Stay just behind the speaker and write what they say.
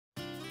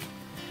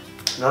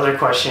Another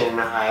question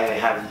I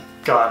have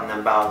gotten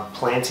about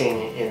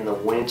planting in the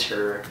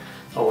winter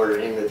or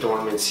in the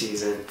dormant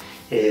season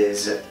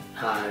is,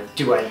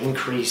 do I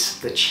increase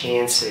the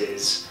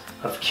chances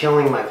of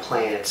killing my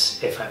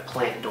plants if I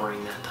plant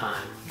during that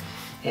time?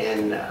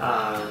 And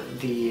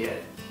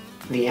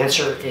the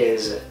answer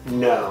is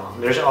no.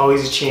 There's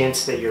always a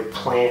chance that your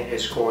plant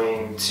is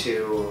going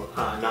to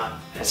not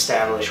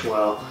establish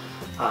well,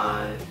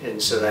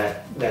 and so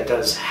that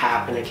does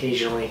happen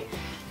occasionally,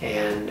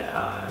 and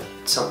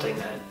something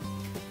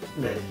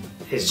that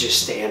is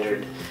just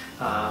standard,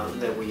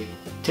 that we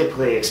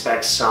typically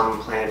expect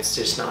some plants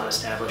just not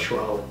establish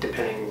well,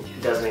 depending,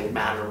 it doesn't even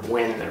matter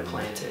when they're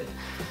planted.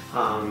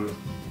 And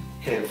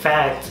in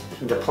fact,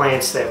 the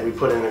plants that we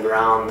put in the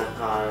ground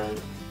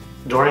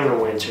during the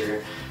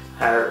winter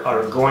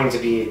are going to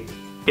be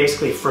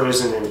basically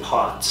frozen in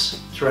pots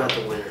throughout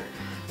the winter.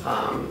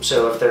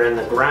 So if they're in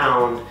the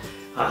ground,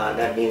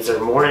 that means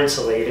they're more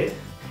insulated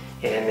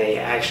and they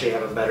actually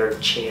have a better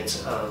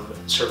chance of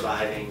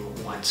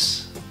surviving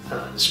once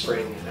the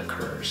spring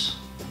occurs.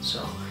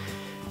 So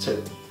it's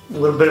a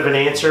little bit of an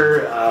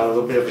answer, a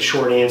little bit of a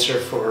short answer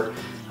for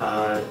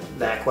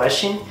that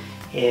question.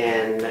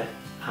 And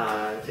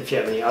if you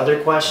have any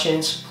other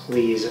questions,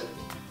 please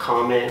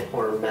comment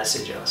or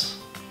message us.